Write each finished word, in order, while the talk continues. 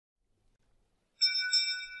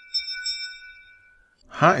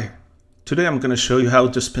Hi, today I'm going to show you how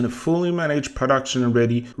to spin a fully managed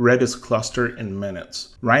production-ready Redis cluster in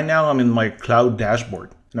minutes. Right now I'm in my cloud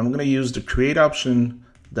dashboard and I'm going to use the create option,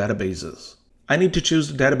 databases. I need to choose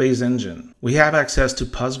the database engine. We have access to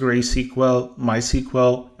PostgreSQL,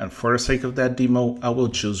 MySQL, and for the sake of that demo, I will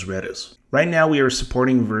choose Redis. Right now we are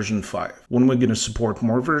supporting version 5. When we're going to support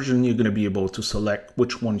more version, you're going to be able to select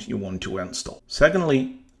which ones you want to install.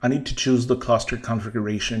 Secondly, I need to choose the cluster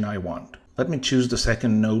configuration I want. Let me choose the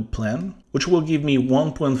second node plan, which will give me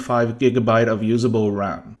 1.5 GB of usable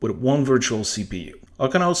RAM with one virtual CPU. I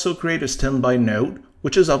can also create a standby node,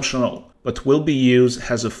 which is optional, but will be used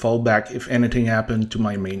as a fallback if anything happened to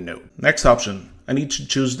my main node. Next option, I need to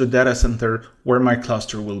choose the data center where my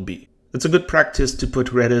cluster will be. It's a good practice to put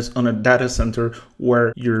Redis on a data center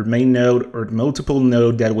where your main node or multiple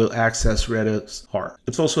node that will access Redis are.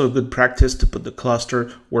 It's also a good practice to put the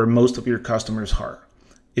cluster where most of your customers are.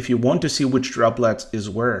 If you want to see which droplet is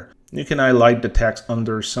where, you can highlight the text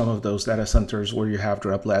under some of those data centers where you have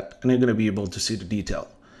droplet and you're going to be able to see the detail.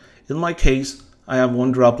 In my case, I have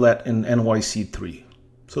one droplet in NYC3.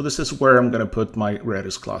 So this is where I'm going to put my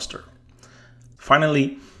Redis cluster.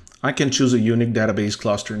 Finally, I can choose a unique database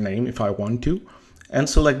cluster name if I want to and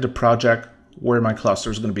select the project where my cluster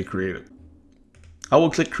is going to be created. I will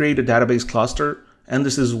click create a database cluster and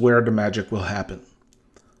this is where the magic will happen.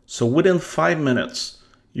 So within 5 minutes,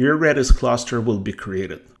 your Redis cluster will be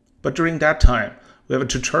created. But during that time, we have a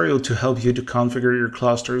tutorial to help you to configure your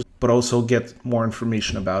clusters, but also get more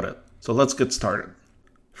information about it. So let's get started.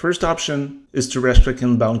 First option is to restrict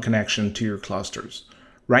inbound connection to your clusters.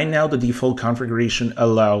 Right now, the default configuration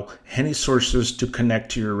allows any sources to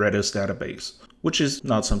connect to your Redis database, which is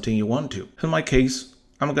not something you want to. In my case,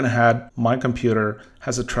 I'm going to add my computer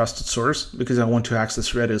as a trusted source because I want to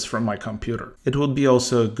access Redis from my computer. It would be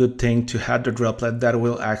also a good thing to add the droplet that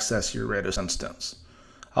will access your Redis instance.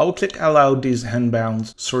 I will click allow these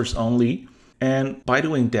inbound source only, and by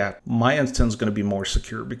doing that, my instance is going to be more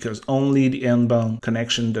secure because only the inbound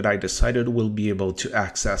connection that I decided will be able to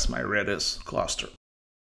access my Redis cluster.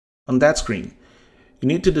 On that screen, you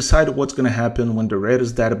need to decide what's going to happen when the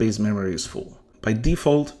Redis database memory is full. By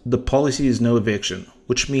default, the policy is no eviction,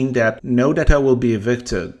 which means that no data will be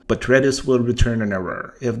evicted, but Redis will return an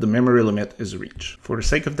error if the memory limit is reached. For the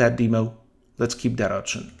sake of that demo, let's keep that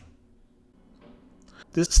option.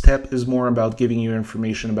 This step is more about giving you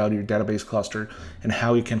information about your database cluster and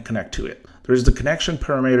how you can connect to it. There's the connection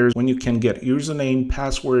parameters when you can get username,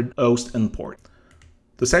 password, host, and port.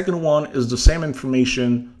 The second one is the same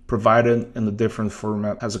information provided in a different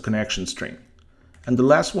format as a connection string. And the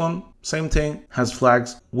last one, same thing, has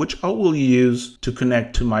flags, which I will use to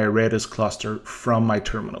connect to my Redis cluster from my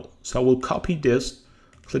terminal. So I will copy this,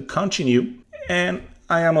 click continue, and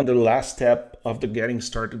I am on the last step of the getting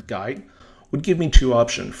started guide. Would give me two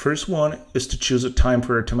options. First one is to choose a time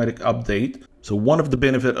for automatic update. So one of the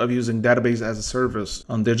benefits of using database as a service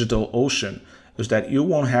on DigitalOcean is that you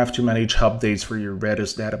won't have to manage updates for your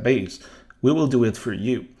Redis database. We will do it for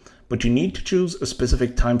you, but you need to choose a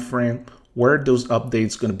specific time frame where those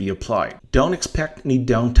updates going to be applied. Don't expect any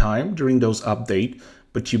downtime during those updates,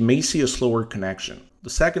 but you may see a slower connection. The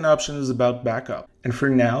second option is about backup. And for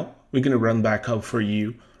now, we're going to run backup for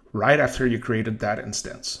you right after you created that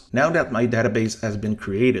instance. Now that my database has been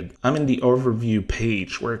created, I'm in the overview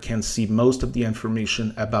page where I can see most of the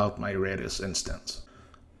information about my Redis instance.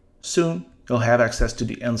 Soon, you'll have access to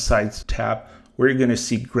the Insights tab where you're going to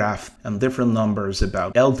see graphs and different numbers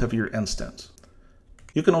about health of your instance.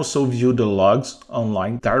 You can also view the logs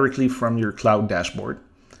online directly from your cloud dashboard.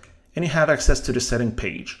 And you have access to the setting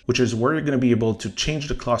page, which is where you're going to be able to change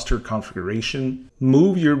the cluster configuration,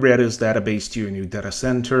 move your Redis database to your new data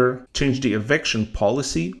center, change the eviction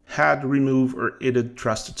policy, add, remove, or edit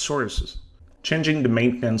trusted sources, changing the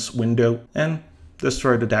maintenance window, and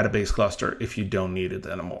destroy the database cluster if you don't need it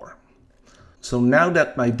anymore. So now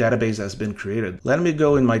that my database has been created, let me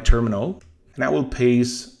go in my terminal and I will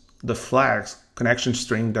paste the flags connection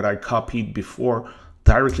string that I copied before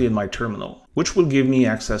directly in my terminal, which will give me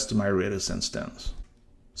access to my Redis instance.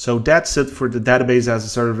 So that's it for the database as a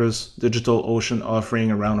service DigitalOcean offering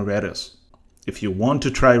around Redis. If you want to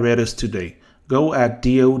try Redis today, go at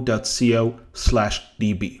do.co/db.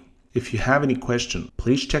 If you have any question,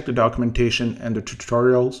 please check the documentation and the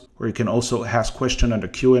tutorials, or you can also ask questions on the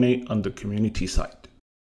Q&A on the community site.